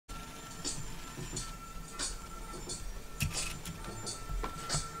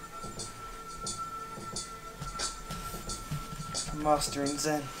Mastering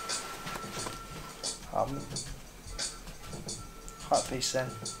Zen. Heart piece Zen.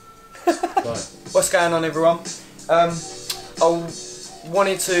 What's going on, everyone? I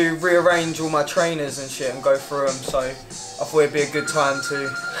wanted to rearrange all my trainers and shit and go through them, so I thought it'd be a good time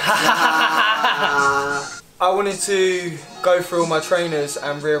to. I wanted to go through all my trainers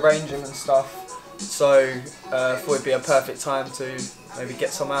and rearrange them and stuff, so I thought it'd be a perfect time to maybe get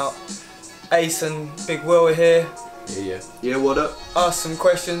some out. Ace and Big Will are here. Yeah, what up? Ask some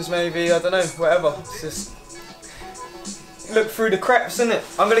questions maybe, I don't know, whatever. It's just look through the craps, innit?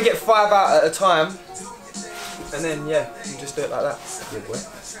 I'm gonna get 5 out at a time, and then yeah, you just do it like that. Yeah, boy.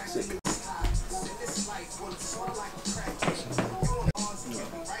 Sick.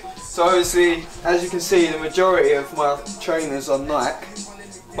 So obviously, as you can see, the majority of my trainers are Nike,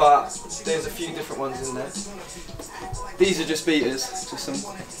 but there's a few different ones in there. These are just beaters, just some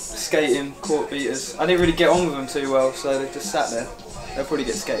skating court beaters. I didn't really get on with them too well, so they've just sat there. They'll probably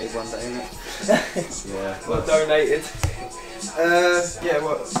get skated one day, innit? Yeah. Well, donated. Yeah,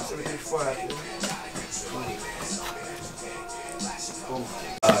 what? So we do 5.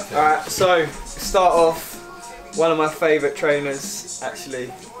 Alright, so start off. One of my favourite trainers,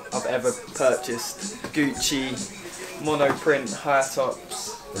 actually, I've ever purchased. Gucci monoprint high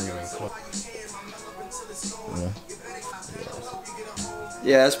tops. Bring them in close.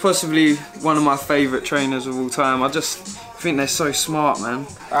 Yeah, it's possibly one of my favourite trainers of all time. I just think they're so smart, man.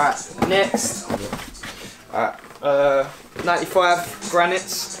 Alright, next. Alright, 95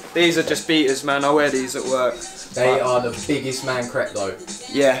 granites. These are just beaters, man. I wear these at work. They are the biggest man crack though.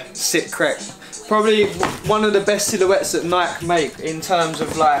 Yeah, sick crack. Probably one of the best silhouettes that Nike make in terms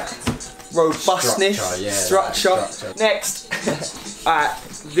of like robustness, structure. Next. Alright,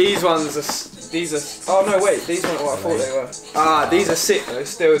 these ones are. These are. Oh no, wait. These weren't what I thought they were. Ah, these are sick though.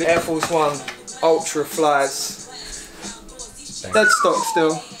 Still, the Air Force One Ultra Flies. Dead stock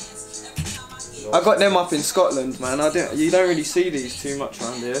still. I got them up in Scotland, man. You don't really see these too much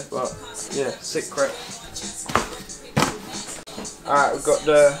around here, but yeah, sick crap. Alright, we've got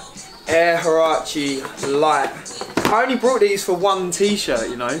the Air Hirachi Light. I only brought these for one t-shirt,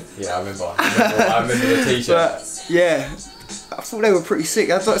 you know. Yeah, I remember the t-shirt. But, yeah. I thought they were pretty sick.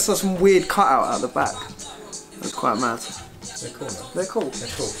 I thought I saw some weird cutout out the back. That was quite mad. They're cool, man. They're cool.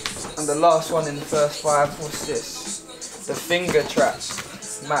 They're cool. And the last one in the first 5, what's this? The Finger Trap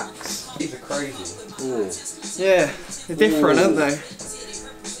Max. These are crazy. Ooh. Yeah, they're different, aren't they?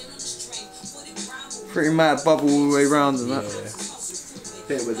 Pretty mad bubble all the way round and that.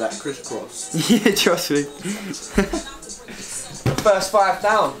 Bit with that crisscross. Yeah, trust me. The first 5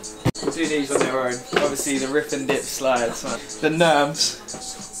 down. We'll do these on their own. Obviously the rip and dip slides, man. The Nerms.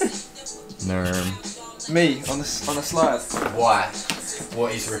 Me on a slide. Why?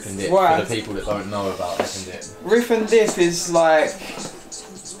 What is rip and dip? Why? For the people that don't know about rip and dip. Rip and dip is like,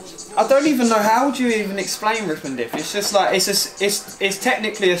 I don't even know how would you even explain rip and dip. It's just like it's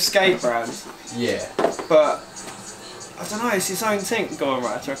technically a skate brand. Yeah. But I don't know. It's its own thing. Go on,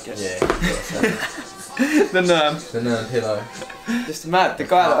 right? Chuck it. Yeah. The Nerm. The Nerm pillow. Just mad. The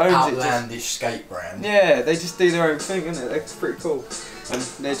guy that owns it. Outlandish skate brand. Yeah, they just do their own thing, innit? They're pretty cool. And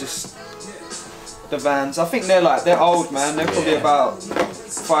they're just the Vans. I think they're old, man. They're probably about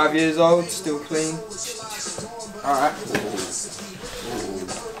 5 years old, still clean. Alright.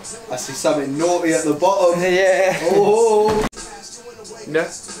 I see something naughty at the bottom. Yeah. Oh. Yeah.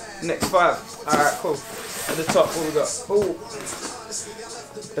 Next 5. Alright, cool. At the top, what we got? Oh.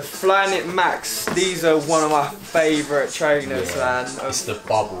 The Flyknit Max. These are one of my favourite trainers, man. It's the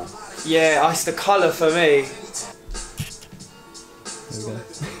bubble. Yeah, it's the colour for me. There we go.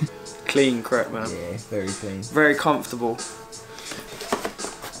 Clean crap, man. Yeah, very clean. Very comfortable.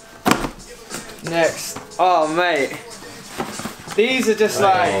 Next. Oh, mate. These are just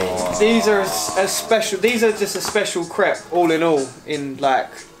like, these are a special, these are just a special crep all in all, in like,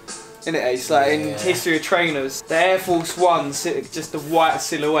 in it, it's like in history of trainers. The Air Force One, just the white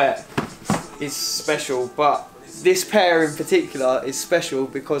silhouette is special, but this pair in particular is special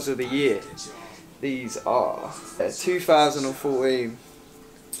because of the year. These are 2014,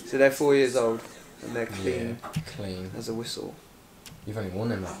 so they're 4 years old and they're clean, clean as a whistle. You've only worn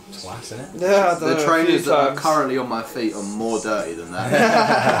them like twice, innit? Yeah, I don't know, the trainers that times. are currently on my feet are more dirty than that.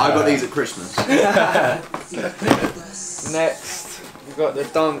 I got these at Christmas. Next, we've got the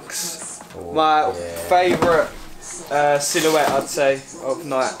Dunks. My favourite silhouette, I'd say, of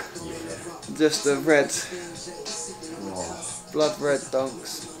Nike. Yeah. Just the red, blood red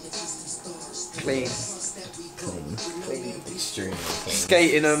Dunks. Clean. Clean. Extremely clean.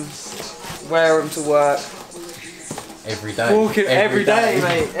 Skating them, wear them to work. Every day. Walking every day,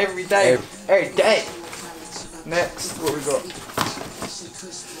 mate. Every day. Every day. Next, what we got?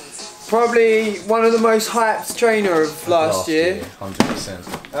 Probably one of the most hyped trainer of last year.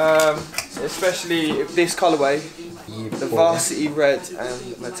 100%. Especially this colourway. Yeah, The boy. varsity red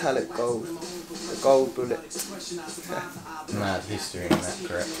and metallic gold. The gold bullet. Mad history in that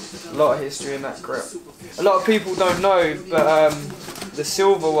grip. A lot of history in that grip. A lot of people don't know, but the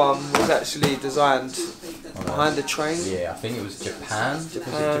silver one was actually designed behind the train. Yeah, I think it was Japan. Was it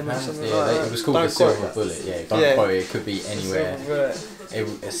Japan, Japan? something Yeah, like that. it was called Don't the Silver quote Bullet. Yeah, don't Yeah. quote it. It could be anywhere. Silver bullet.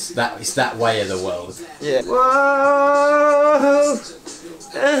 It's that way of the world. Yeah. Whoa!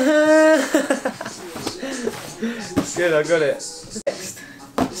 It's good, I got it. Next,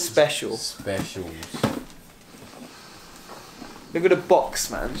 special. Specials. Look at the box,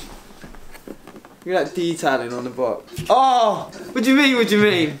 man. Look at that detailing on the box. Oh! What do you mean? What do you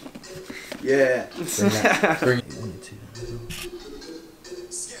mean? Yeah. Bring it.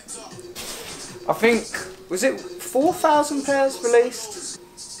 I think, was it 4,000 pairs released?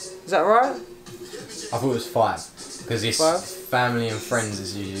 Is that right? I thought it was 5. Because this 5? family and friends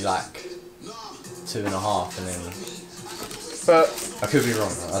is usually like 2.5, and then But I could be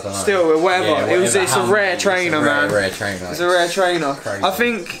wrong. I don't know. still, whatever. Yeah, It's a how rare many, trainer, it's a man. Rare trainer. It's a rare trainer. Crazy. I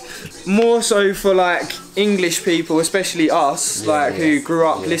think more so for like English people, especially us, who grew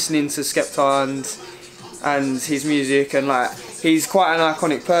up listening to Skepta and his music, and like he's quite an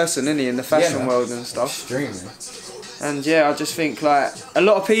iconic person, isn't he, in the fashion world and stuff. Extremely. And yeah, I just think like a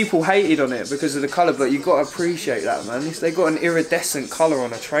lot of people hated on it because of the colour, but you got to appreciate that, man. They got an iridescent colour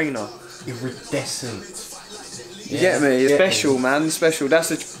on a trainer. Iridescent. You get me? It's special, man. Special. That's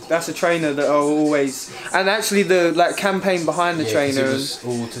a trainer that I'll always. And actually, the like campaign behind the trainer it was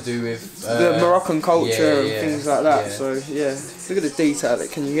all to do with the Moroccan culture and yeah, things like that. yeah. So yeah, look at the detail.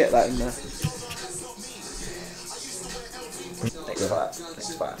 Can you get that in there? Next five.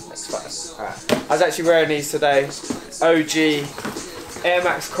 Alright. I was actually wearing these today. OG Air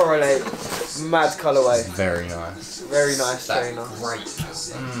Max Correlate, mad colourway. Very nice. Very nice trainer. Great.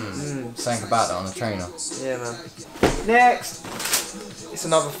 Something about that on the trainer. Yeah, man. Next, it's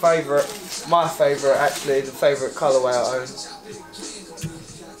another favourite. My favourite, actually, the favourite colourway I own.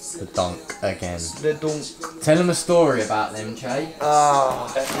 The dunk again. The dunk. Tell them a story about them, Che. So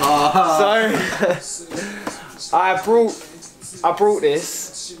I brought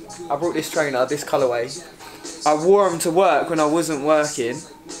this trainer, this colourway. I wore them to work when I wasn't working,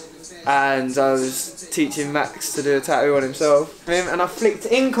 and I was teaching Max to do a tattoo on himself, and I flicked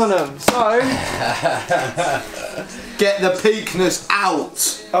ink on them. So Get the peakness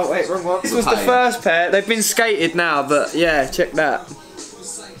out. oh wait, wrong one. This was the first pair. They've been skated now, but yeah, check that.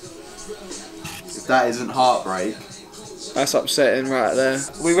 If that isn't heartbreak. That's upsetting right there.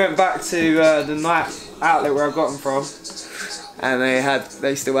 We went back to the Nike outlet where I got them from, and they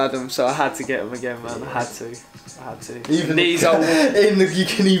still had them, so I had to get them again, man. I had to. Even these are you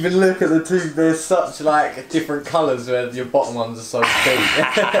can even look at the two. There's such like different colours where your bottom ones are so deep.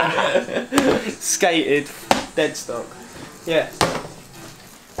 skated, dead stock. Yeah,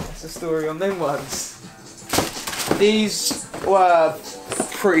 that's the story on them ones. These were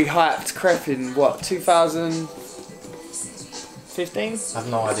pretty hyped crep in what, 2015? I have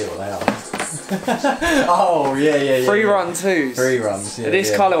no idea what they are. Oh yeah. Free run twos. Free runs. Yeah.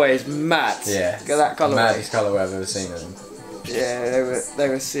 This colourway is mad. Yeah. Look at that colourway. Maddest colourway I've ever seen of them. Yeah, they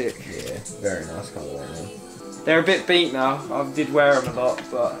were sick. Yeah, very nice colourway, man. They're a bit beat now. I did wear them a lot,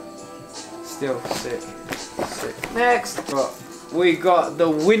 but still sick. Next, we got the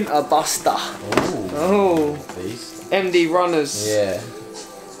Winter Buster. Oh, These. MD runners. Yeah.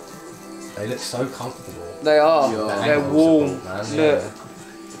 They look so comfortable. They are. Yeah. They're warm. Man, Look,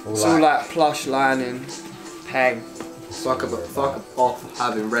 yeah. it's all like plush lining. Pang. Fuck off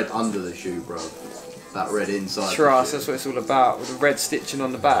having red under the shoe, bro. That red inside. Trust, that's what it's all about. With the red stitching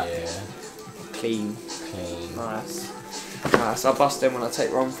on the back. Yeah. Clean. Clean. Nice. Nice. I bust them when I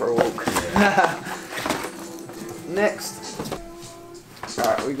take Ron for a walk. Yeah. Next.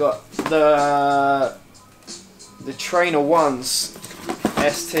 Alright, we got the Trainer Ones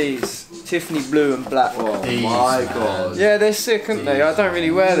STs. Tiffany blue and black. Oh These, my man. god. Yeah, they're sick, aren't they? I don't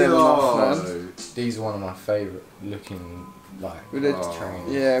really wear them enough, man. These are one of my favourite looking like With the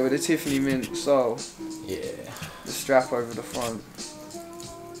trainers. yeah, with the Tiffany mint sole. Yeah. The strap over the front.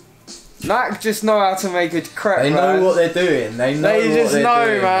 Nike just know how to make a crap, They man. know what they're doing. They know They what just they're know,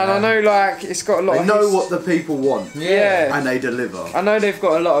 doing, man. I know, like, it's got a lot They of know what the people want. Yeah. And they deliver. I know they've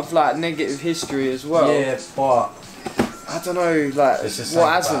got a lot of, like, negative history as well. Yeah, but I don't know, like, it's just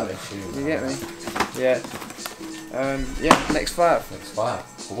what something hasn't. about this shoe, You man. get me? Yeah. Yeah, next five. Next five.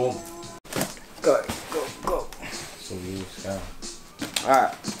 Boom. Go. So we go.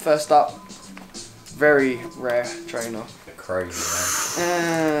 Alright, first up, very rare trainer. The crazy,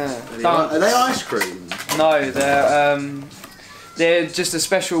 man. Are they ice cream? No, they're just a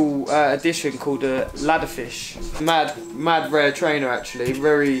special edition called a ladderfish. Mad rare trainer actually,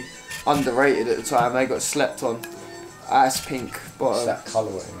 very underrated at the time. They got slept on. Ice pink bottom. It's that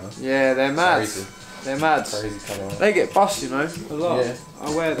colourway, man. Yeah, they're mad. Crazy. They're mad. Crazy colourway. They get bust, you know, a lot. Yeah.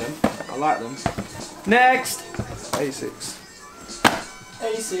 I wear them. I like them. Next, A6.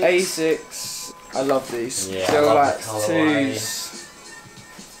 A6. I love these. Yeah, They're I love like the colourway.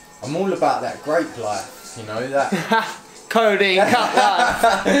 2s. I'm all about that grape life, you know that. Codeine cut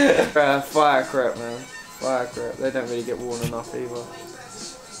life. Fire crep, man. Fire crep. They don't really get worn enough either.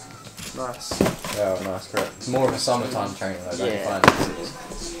 Nice. Yeah, nice crep. It's more of a summertime trainer though, don't you Yeah. find it?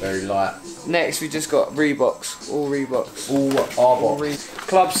 It's very light. Next, we just got Reeboks. All Reeboks. All Arboks.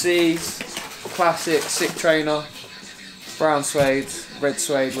 Club C's, classic, sick trainer, brown suede, red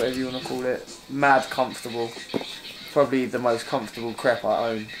suede, whatever you want to call it. Mad comfortable. Probably the most comfortable crepe I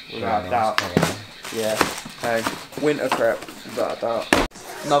own, without a doubt. Yeah. Hey, winter crepe, without a doubt.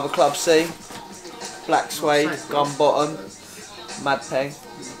 Another Club C, black suede, gum bottom, mad peg,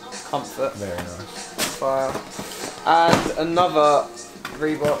 comfort. Very nice. Fire. And another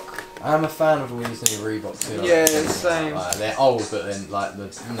Reebok. I'm a fan of all these new Reeboks too. Yeah, same. Like, they're old, but then like the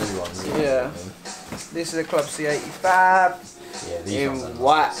new ones. Yeah. This is a Club C85 Yeah, these in ones are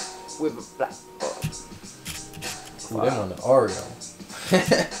white nice. with a black bottom. Ooh, them on the Oreo.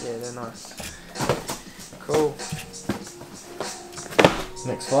 Yeah, they're nice. Cool.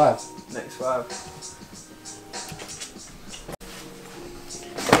 Next 5. Next 5.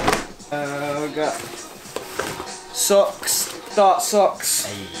 We got socks, dark socks.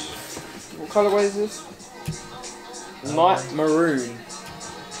 Hey. What colourway is this? Night maroon.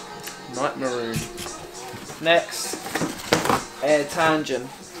 Night maroon. Next, Air Tangent.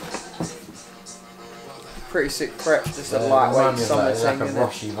 Pretty sick crepe, just a lightweight summer thing. Like a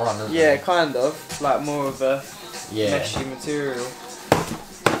rushy run, isn't yeah, it? kind of. Like more of a Yeah. meshy material.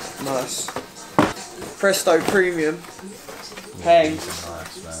 Nice. Presto Premium. Peng.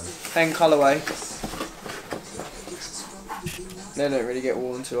 Nice, man. Peng colourway. They don't really get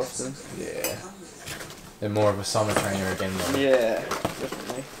worn too often. Yeah. They're more of a summer trainer again though. Yeah,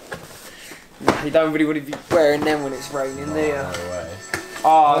 definitely. You don't really want to be wearing them when it's raining, do you? No way.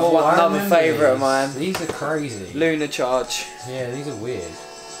 Oh, I another remember favourite of these. mine. These are crazy. Lunar Charge. Yeah, these are weird.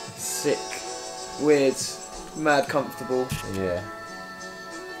 Sick. Weird. Mad comfortable. Yeah.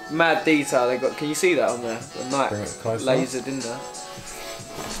 Mad detail they got. Can you see that on there? The night Bring it closer. lasered in there.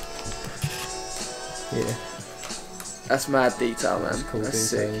 Yeah. That's mad detail, man. That's cool That's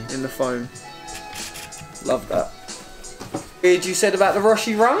detail. sick. In the foam. Love that. Weird you said about the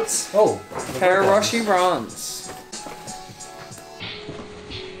Roshi runs? Oh. Pair of Roshi runs.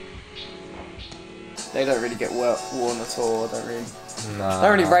 They don't really get worn at all. I don't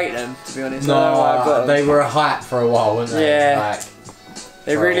really rate them, to be honest. I don't know why I got them. They were a hype for a while, weren't they? Yeah. Like,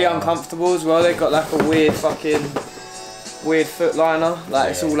 They're really uncomfortable as well. They've got like a weird foot liner.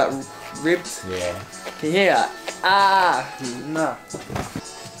 Like it's all like ribbed. yeah. Can you hear that? Ah! Nah.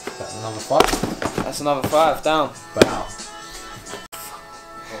 That's another 5. That's another 5 down. Wow.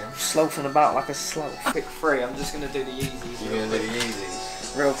 I'm slothing about like a slow. Quick 3. I'm just going to do the Yeezys. You're gonna do the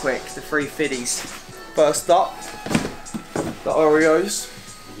Yeezys. Real quick. The 3 fiddies. First up, the Oreos.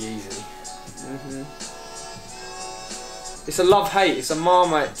 Yeezy. It's a love-hate. It's a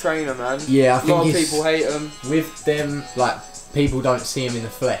Marmite trainer, man. Yeah, I a think lot of people hate them. With them, like, people don't see them in the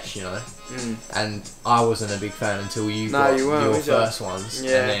flesh, you know? And I wasn't a big fan until you got your first ones.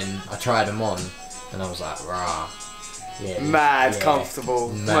 Yeah. And then I tried them on, and I was like, rah. Yeah, Mad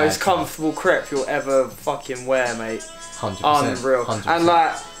comfortable. Mad Most comfortable crepe you'll ever fucking wear, mate. 100%. Unreal. 100%. And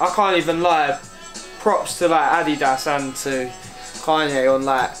like, I can't even lie, props to like Adidas and to Kanye on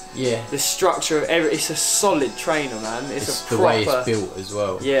like the structure of it's a solid trainer, man. It's a proper, the way it's built as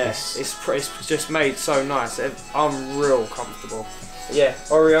well. Yeah, it's just made so nice. I'm real comfortable. Yeah,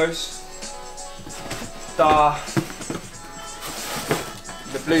 Oreos.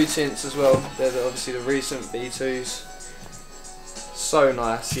 The blue tints as well. They're obviously the recent V2s. So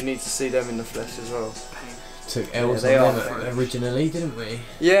nice. You need to see them in the flesh as well. Took L's they on are them originally, didn't we?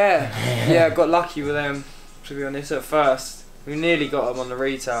 Yeah, yeah. Got lucky with them. To be honest, at first we nearly got them on the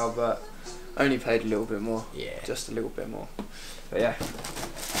retail, but only paid a little bit more. Yeah, just a little bit more. But yeah.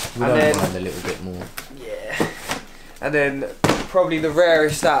 We don't mind a little bit more. Yeah. And then probably the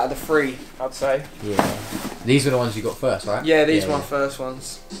rarest out of the 3, I'd say. Yeah. These were the ones you got first, right? Yeah, these were my first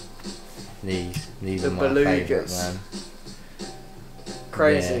ones. These the are my favourite, man.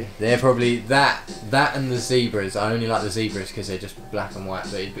 crazy. Yeah, they're probably that and the zebras. I only like the zebras because they're just black and white.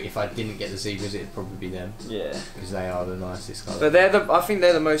 But if I didn't get the zebras, it'd probably be them. Yeah. Because they are the nicest colours. But I think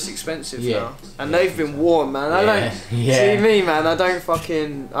they're the most expensive now, and they've been worn, man. I don't see me, man. I don't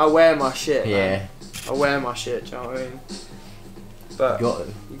fucking. I wear my shit. Man. I wear my shit. Do you know what I mean? But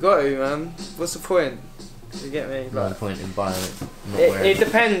you got to, man. What's the point? You get me? No point in buying it. It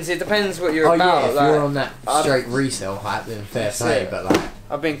depends. It depends what you're about. Yeah, if you're on that straight resale hype, then fair play. But like,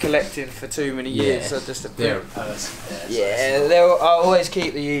 I've been collecting for too many years, so just a bit. Yeah, I always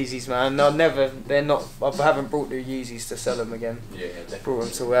keep the Yeezys, man. They're not. I haven't brought the Yeezys to sell them again. Yeah, definitely. Brought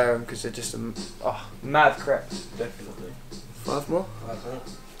them to wear them because they're just mad crap. Definitely. 5 more. 5 more.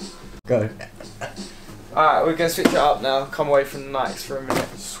 Go. Alright, we're gonna switch it up now. Come away from the Nikes for a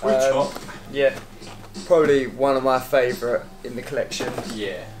minute. Switch up. Yeah. Probably one of my favourite in the collection.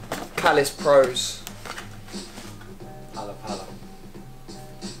 Yeah. Palace Pros. Pala.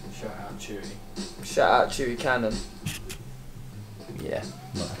 Shout out Chewy. Shout out Chewy Cannon. Yeah,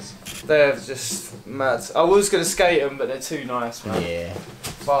 nice. They're just mad. I was gonna skate them, but they're too nice, man. Yeah.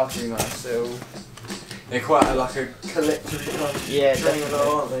 Far too nice. They're quite like a collector's kind of definitely.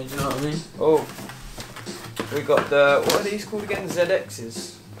 aren't they? Do you know what I mean? Oh. We got the, what are these called again?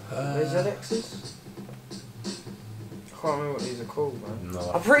 ZXs? Are they ZXs? I can't remember what these are called, man.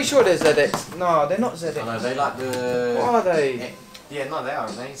 No. I'm pretty sure they're ZX. No, they're not ZX. No, they like the... What are they? Yeah, no, they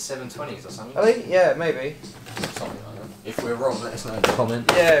aren't. They 720s or something. Are they? Yeah, maybe. Something like that. If we're wrong, let us know in the comment.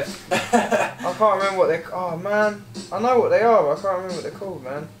 Yeah. I can't remember what they're... Oh, man. I know what they are, but I can't remember what they're called,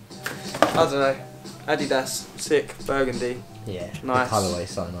 man. I don't know. Adidas. Sick. Burgundy. Yeah. Nice. The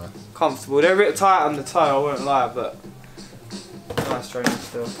colourway's so nice. Comfortable. They're a bit tight on the toe, I won't lie, but nice trainers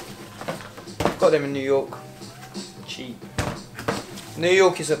still. Got them in New York. Cheap. New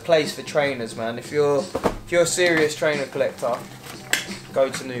York is a place for trainers, man. If you're a serious trainer collector, go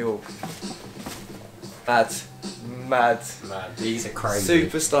to New York. Mad. These are crazy.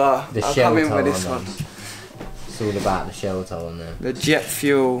 Superstar. I'll come in with this one. It's all about the shell toe on them. The jet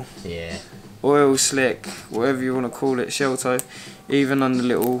fuel. Yeah. Oil slick, whatever you want to call it, shell toe. Even on the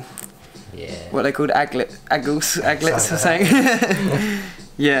little, what they called aglets or something.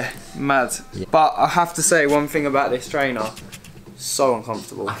 Yeah, mad. Yeah. But I have to say one thing about this trainer, so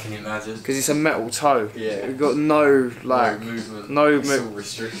uncomfortable. I can imagine. Because it's a metal toe. Yeah. We've got no movement. It's all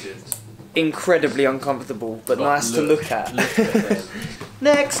restricted. Incredibly uncomfortable, but nice to look at.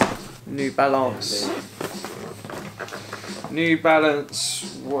 Next, New Balance. New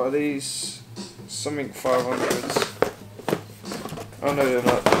Balance. What are these? Something 500s. Oh no, they're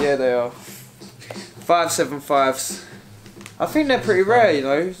not. Yeah, they are. 575s. I think they're pretty rare, you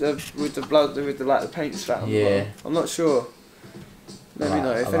know, with the paint spat on them. I'm not sure. Let me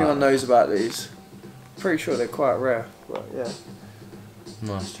know if anyone knows about these. Pretty sure they're quite rare, but yeah.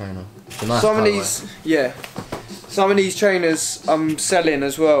 Nice trainer. Nice some of these trainers I'm selling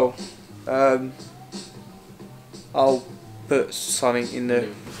as well. I'll put something in the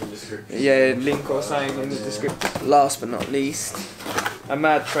link or something in the description. Last but not least, a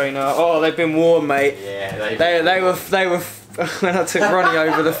mad trainer. Oh, they've been worn, mate. Yeah, they were when I took Ronnie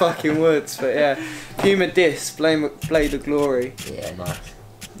over the fucking woods. But yeah, Puma Disc, Blade of Glory. Yeah, nice.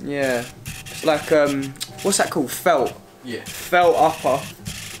 Yeah, it's like what's that called? Felt. Yeah. Felt upper,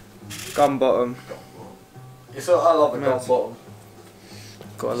 gun bottom. It's I love a gun bottom.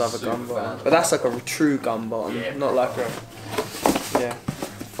 Gotta love a gun bottom. But that's like a true gun bottom, not like a... Yeah.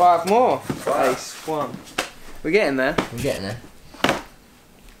 5 more. Ace. 1. We're getting there. We're getting there.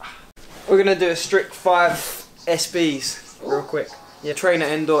 We're gonna do a strict 5 SBs real quick. Yeah, trainer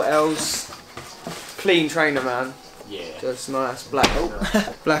Endor L's. Clean trainer, man. Yeah. Just nice black,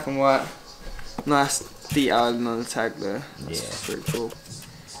 black and white. Nice detailing on the tag there. That's pretty cool.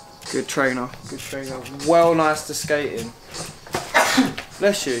 Good trainer. Good trainer. Well nice to skate in.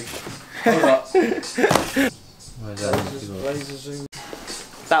 Bless you. Laser zoom.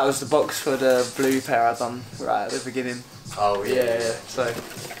 That was the box for the blue pair I done right at the beginning. Oh yeah. So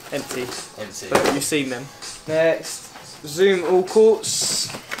empty. But you've seen them. Next, Zoom all courts.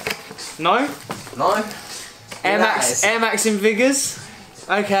 No. Air Max in Vigors.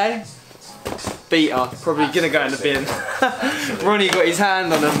 Okay. Beater. Probably gonna go in the bin. Ronnie got his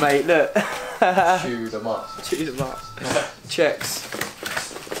hand on them, mate. Look. Chew them up. Checks.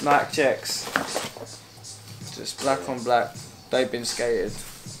 Nike checks. Just black on black. They've been skated.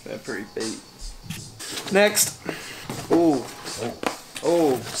 They're pretty beat. Next. Ooh.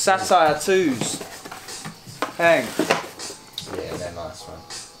 Satire 2s. Hang. Yeah, they're nice, man.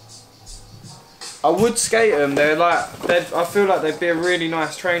 I would skate them. I feel like they'd be a really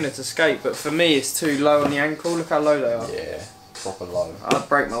nice trainer to skate, but for me it's too low on the ankle. Look how low they are. Yeah. proper low. I'd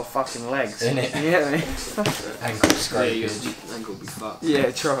break my fucking legs. Innit? Yeah. Ankle scraping. Yeah, ankle be fucked.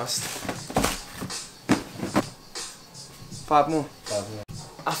 Yeah, trust. 5 more. 5 more.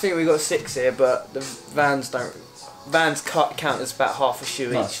 I think we got 6 here, but the Vans don't. Vans count as about half a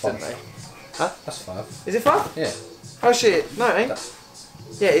shoe No, each, don't they? Huh? That's 5. Is it 5? Yeah. Oh shit! No, it ain't.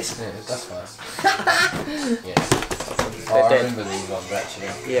 Yeah, it is. Yeah, that's 5. Yeah. They're I dead. remember these ones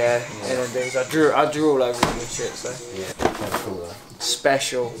actually. Yeah, and these. I drew all over them and shit. So. Yeah, they're cool though.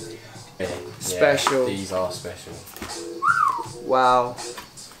 Special. Yeah. Special. Yeah, these are special. Wow.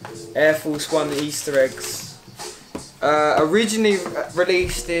 Air Force One Easter eggs. Originally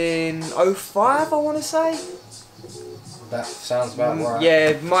released in 05, I want to say. That sounds about right.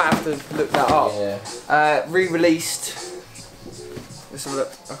 Yeah, might have to look that up. Yeah. Re-released. Let's have a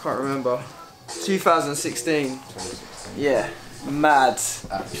look. I can't remember. 2016. Yeah. Mad.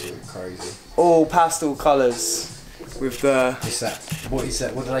 Absolutely crazy. All pastel colours with the Is that what is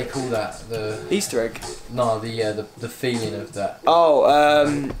that? What do they call that? The Easter egg. no, the feeling of that. Oh,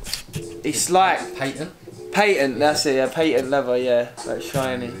 it's like patent. patent. That's it. Yeah, patent leather. Yeah, like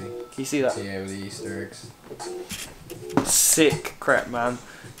shiny. Can you see that? Yeah, with the Easter eggs. Sick crap, man.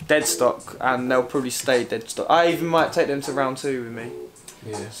 Dead stock, and they'll probably stay dead stock. I even might take them to round 2 with me.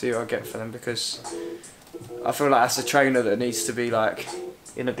 Yeah. See what I get for them, because I feel like that's a trainer that needs to be like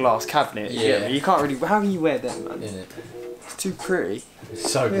in a glass cabinet. Yeah. You can't really. How can you wear them, man? In it. It's too pretty. It's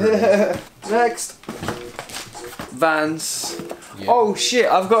so good. Next, Vans. Yeah. Oh shit!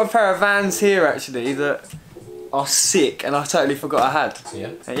 I've got a pair of Vans here actually that are sick, and I totally forgot I had.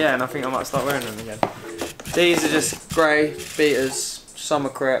 Yeah. Yeah, and I think I might start wearing them again. These are just grey beaters, summer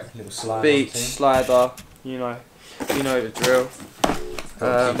crepe, Little slide beach slider. You know the drill.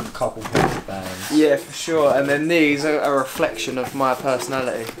 Couple pairs of bands. Yeah, for sure. And then these are a reflection of my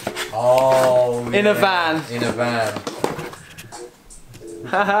personality. Oh. In a van. In a van. Would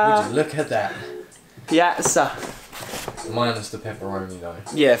Haha. you look at that? Piazza. Minus the pepperoni though.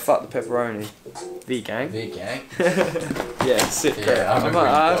 Yeah, fuck the pepperoni. V gang. V gang. Yeah, sick. Yeah, I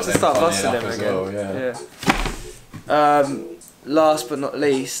have to start busting them again. Well, yeah. Last but not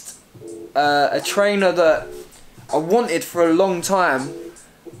least, a trainer that I wanted for a long time,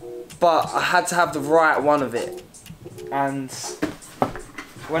 but I had to have the right one of it. And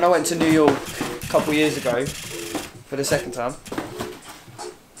when I went to New York a couple years ago for the second time,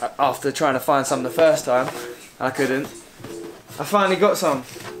 after trying to find some the first time, I couldn't. I finally got some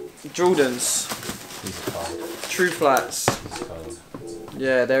Jordans. These are cold. True Flats. These are cold.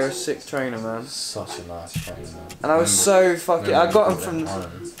 Yeah, they're a sick trainer, man. Such a nice trainer, man. And I was so fucking. I got them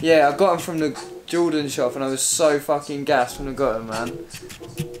from. Yeah, I got them from the Jordan shop, and I was so fucking gassed when I got them, man.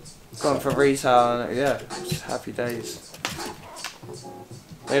 Got them for retail, and yeah, just happy days.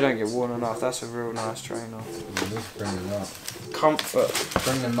 They don't get worn enough. That's a real nice trainer. You need to bring them out. Comfort.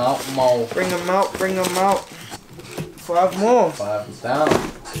 Bring them out, Mo. Bring them out. Bring them out. 5 more. 5 down.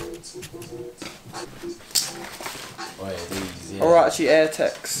 Wait, these, yeah. Alright, Air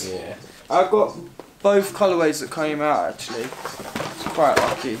Tex. Yeah. I got both colourways that came out actually. It's quite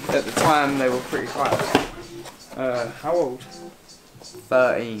lucky. At the time they were pretty high. How old?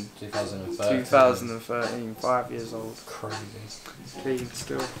 13. 2013. 2013. 5 years old. Crazy. Clean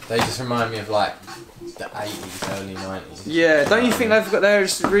still. They just remind me of like the 80s, early 90s. Yeah, don't you think they've got their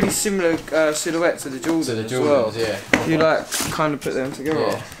really similar silhouette to the Jordans, To the as Jordans, well? yeah. You like kind of put them together.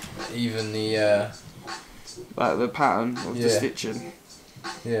 Yeah. Even the Like the pattern of the Yeah. stitching.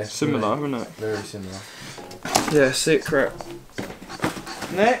 yeah, Similar, isn't it? Very similar. Yeah, sick crap.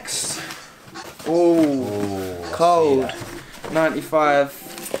 Next. Oh, Oh, cold. 95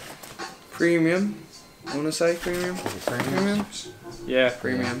 premium. I want to say premium. Is it premium? Yeah,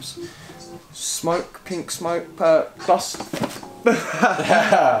 premiums. Smoke, pink smoke, plus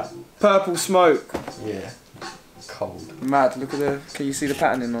purple smoke. Yeah. Cold. Mad. Look at the. Can you see the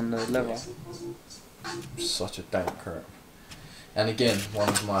patterning on the leather? Such a dank crap. And again, one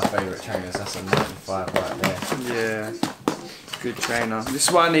of my favourite trainers. That's a 95 right there. Yeah. Good trainer. This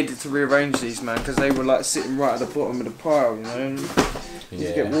is why I needed to rearrange these, man, because they were like sitting right at the bottom of the pile, you know. And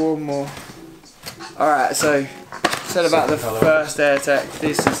you get warm more. Alright, so said about the first Air Tech.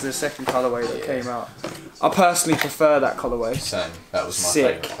 This is the second colourway that came out. I personally prefer that colourway. Same. That was my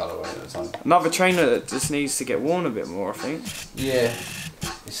Sick. favourite colourway at the time. Another trainer that just needs to get worn a bit more, I think. Yeah.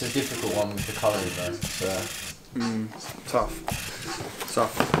 It's a difficult one with the colouring though. So.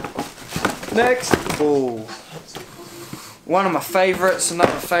 Tough. Next. Oh. One of my favourites,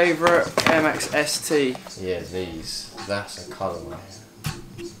 another favourite, Air Max ST. Yeah, these. That's a colourway.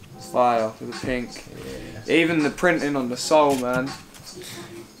 Fire with the pink. Yeah. Even the printing on the sole, man.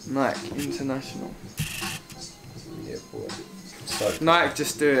 Nike International. Yeah, boy. So cool. Nike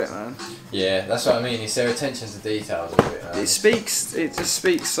just do it, man. Yeah, that's what I mean. It's their attention to details of it. It just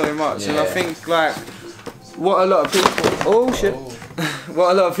speaks so much, and I think like what a lot of people,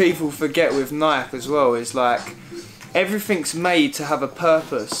 what a lot of people forget with Nike as well is like everything's made to have a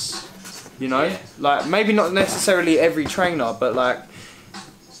purpose. You know, like maybe not necessarily every trainer, but like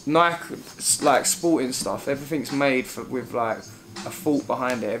Nike, like sporting stuff, everything's made with like a thought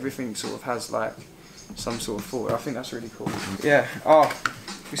behind it. Everything sort of has like some sort of thought. I think that's really cool. Yeah. Oh,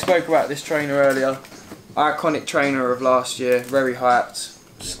 we spoke about this trainer earlier. Iconic trainer of last year. Very hyped.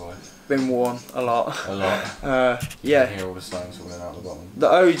 Been worn a lot. A lot. Yeah. Hear all the stones falling out the bottom. The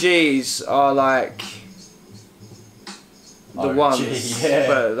OGs are like the ones, yeah.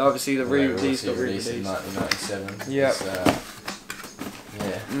 but obviously these got released in re-released. 1997. Yep.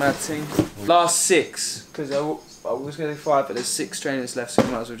 Yeah. Mad thing. Last 6, because I was going to do 5, but there's 6 trainers left, so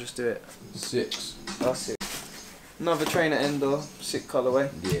we might as well just do it. 6. Last 6. Another trainer Endor, sick colourway.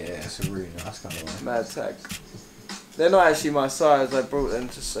 Yeah, it's a really nice colourway. Mad tag. They're not actually my size, I brought them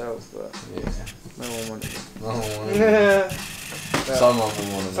to sell, but yeah. no one wanted them. No one wanted them. Someone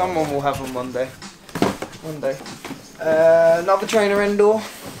will want them. Someone will have them one day. One day. Another trainer Endor.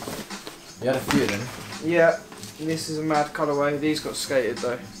 You had a few of them? Yeah. This is a mad colourway. These got skated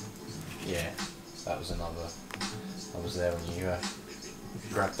though. Yeah, that was another. I was there when you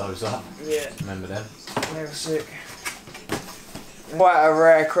grabbed those up. Yeah. Remember them? They were sick. Quite a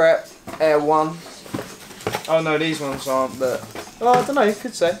rare crep. Air 1. Oh no, these ones aren't, but... Oh, I don't know, you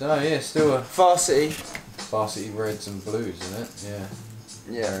could say. No, yeah, still a... Varsity reds and blues, isn't it? Yeah.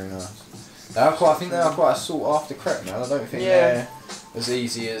 Yeah. Very nice. They are quite, I think they are quite a sought after crep now. I don't think they're as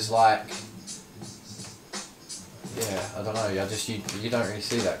easy as like... Yeah, I don't know. You don't really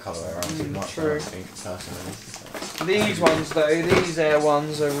see that colour around too much. True. I don't think personally. These ones though, these Air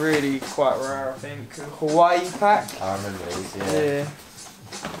ones are really quite rare. I think Hawaii pack. I remember these. Yeah.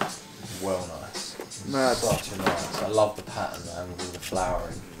 Well nice. Mad. Such a nice. I love the pattern man with all the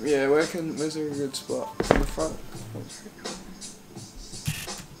flowering. Yeah, where's a good spot? In the front.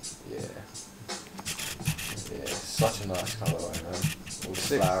 Yeah. Yeah, such a nice colourway, man. All the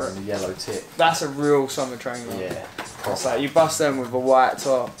flower and the yellow tip. That's a real summer trainer. Yeah. It's like you bust them with a white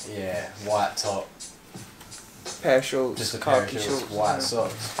top. Yeah, white top. Pair of shorts. Just a pair of shorts, white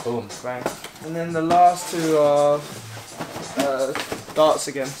socks. Boom. Bang. And then the last 2 are darts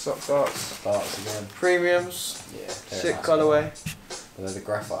again, sock darts. Darts again. Premiums. Yeah. Sick nice colourway. Are they the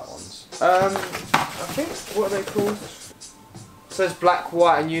graphite ones? I think, what are they called? It says black,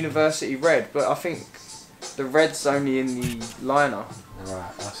 white and university red, but I think the red's only in the liner.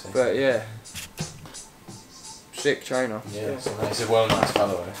 Right, I see. But yeah. Sick trainer. Yeah, it's a well nice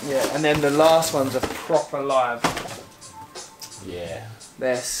colourway. Yeah, and then the last one's a proper live. Yeah.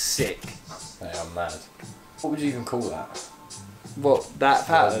 They're sick. They are mad. What would you even call that? What, that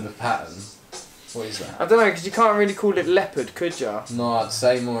pattern? The pattern. What is that? I don't know, because you can't really call it leopard, could ya? No, I'd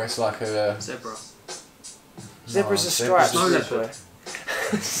say more it's like a... Zebra. Zebra's a stripe. No leopard.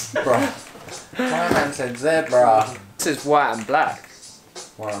 Bro. My man said zebra. This is white and black.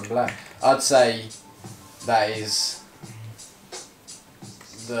 White and black. I'd say that is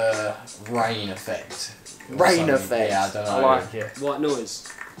the rain effect. Rain effect. Yeah, I don't know. I like it. White noise.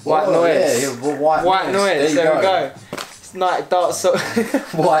 White noise. Yeah, well, white noise. There we go. It's night dark so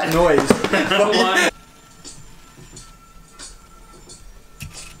white noise.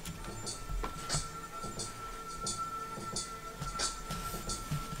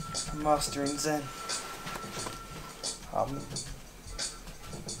 Mastering Zen. Heart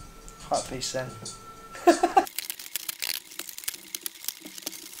piece Zen.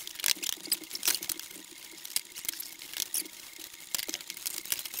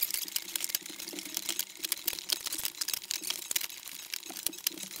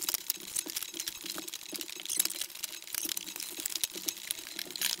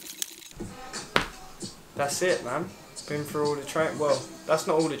 That's it, man. Been through all the well, that's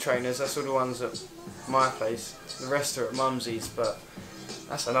not all the trainers, that's all the ones at my place. The rest are at Mumsy's, but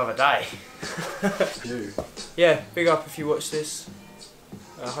that's another day. Yeah, big up if you watch this.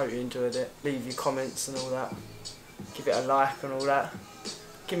 I hope you enjoyed it. Leave your comments and all that. Give it a like and all that.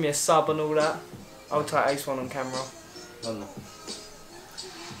 Give me a sub and all that. I'll type Ace1 on camera.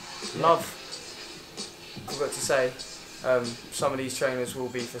 Love. Forgot to say, some of these trainers will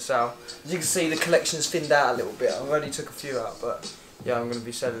be for sale. As you can see, the collection's thinned out a little bit. I've only took a few out, but yeah, I'm going to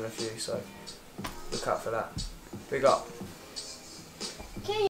be selling a few, so look out for that. Big up.